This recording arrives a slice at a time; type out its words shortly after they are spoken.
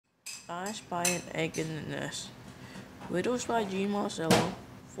I Spy an Egg in the Nest. Riddles by Jean Marzollo.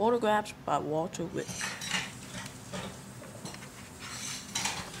 Photographs by Walter Wick.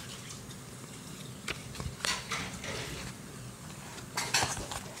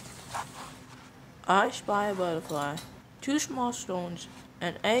 I spy a butterfly, 2 small stones,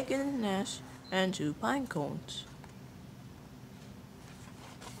 an egg in the nest, and 2 pine cones.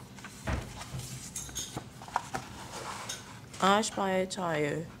 I spy a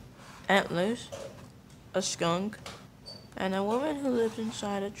tiger, antlers, a skunk, and a woman who lives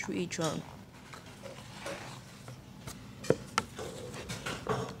inside a tree trunk.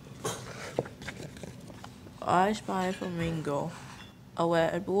 I spy a flamingo, a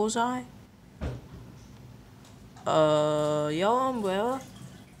red bullseye, a yellow umbrella,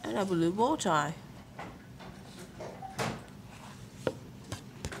 and a blue bow tie.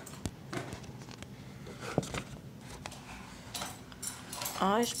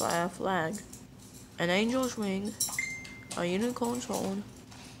 I spy a flag, an angel's wing, a unicorn's horn,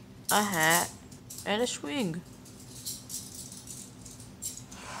 a hat, and a swing.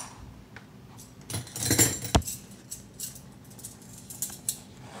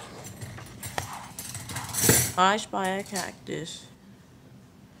 I spy a cactus,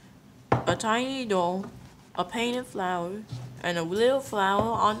 a tiny doll, a painted flower, and a little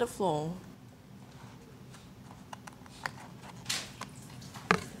flower on the floor.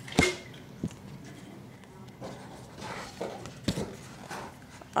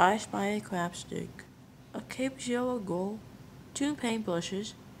 I spy a crabstick, a cape's yellow gold, 2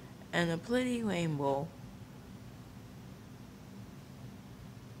 paintbrushes, and a pretty rainbow.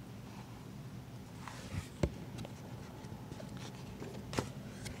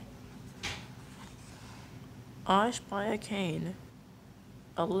 I spy a cane,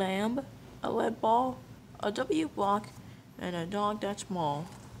 a lamb, a red ball, a W block, and a dog that's small.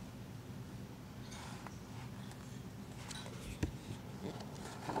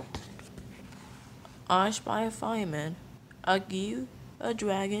 I spy a fireman, a gear, a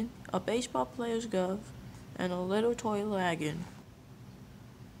dragon, a baseball player's glove, and a little toy wagon.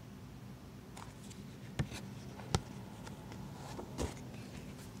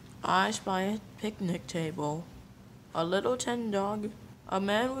 I spy a picnic table, a little tin dog, a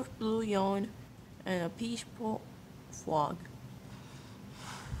man with blue yarn, and a peaceful frog.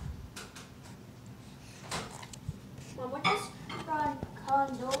 What does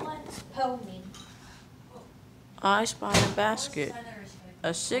condolence pill mean? I spy a basket,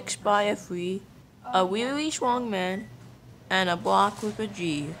 a 6 by a 3, a really strong man, and a block with a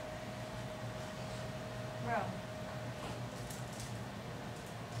G. Bro.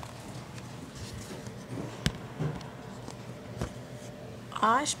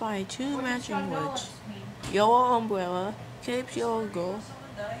 I spy 2 matching words, yellow umbrella, cape's yellow girl,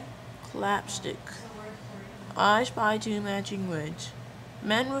 clapstick. I spy 2 matching words,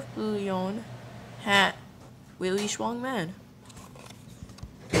 men with blue yarn, hat, really strong man.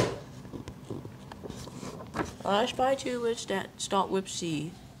 I spy 2 words that start with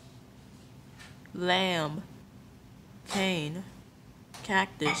C, lamb, cane,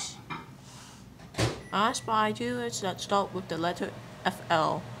 cactus. I spy 2 words that start with the letter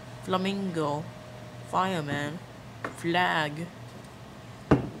FL, flamingo, fireman, flag.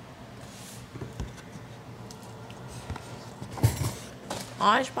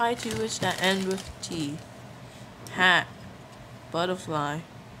 I spy 2 words that end with T, hat, butterfly,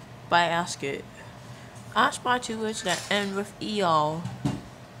 basket. I spy 2 words that end with ER,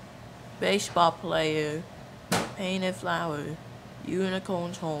 baseball player, painted flower,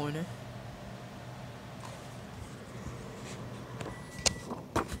 unicorn's horn.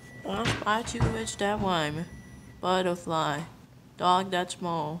 I spy 2 words that rhyme, butterfly, dog that's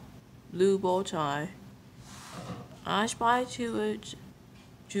small, blue bow tie. I spy 2 words,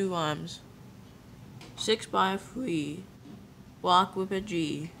 2 rhymes, 6 by 3, block with a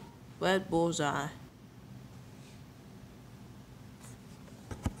G, red bullseye.